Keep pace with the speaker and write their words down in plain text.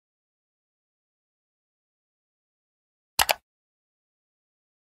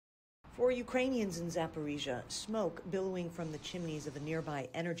For Ukrainians in Zaporizhzhia, smoke billowing from the chimneys of a nearby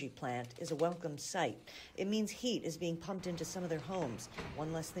energy plant is a welcome sight. It means heat is being pumped into some of their homes,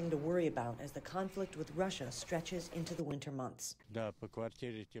 one less thing to worry about as the conflict with Russia stretches into the winter months.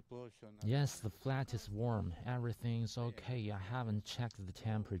 Yes, the flat is warm. Everything's okay. I haven't checked the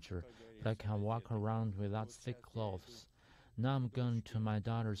temperature, but I can walk around without thick clothes. Now I'm going to my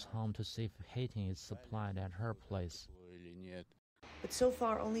daughter's home to see if heating is supplied at her place. But so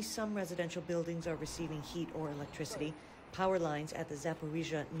far, only some residential buildings are receiving heat or electricity. Power lines at the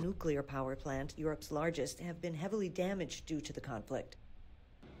Zaporizhzhia nuclear power plant, Europe's largest, have been heavily damaged due to the conflict.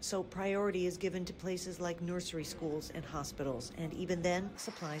 So priority is given to places like nursery schools and hospitals, and even then,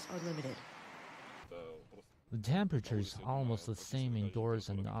 supplies are limited. The temperature is almost the same indoors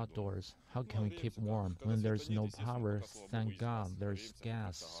and outdoors. How can we keep warm? When there's no power, thank God there's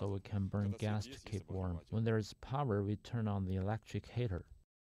gas, so we can burn gas to keep warm. When there's power, we turn on the electric heater.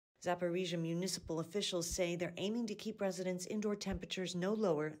 Zaporizhzhia municipal officials say they're aiming to keep residents' indoor temperatures no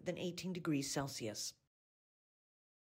lower than 18 degrees Celsius.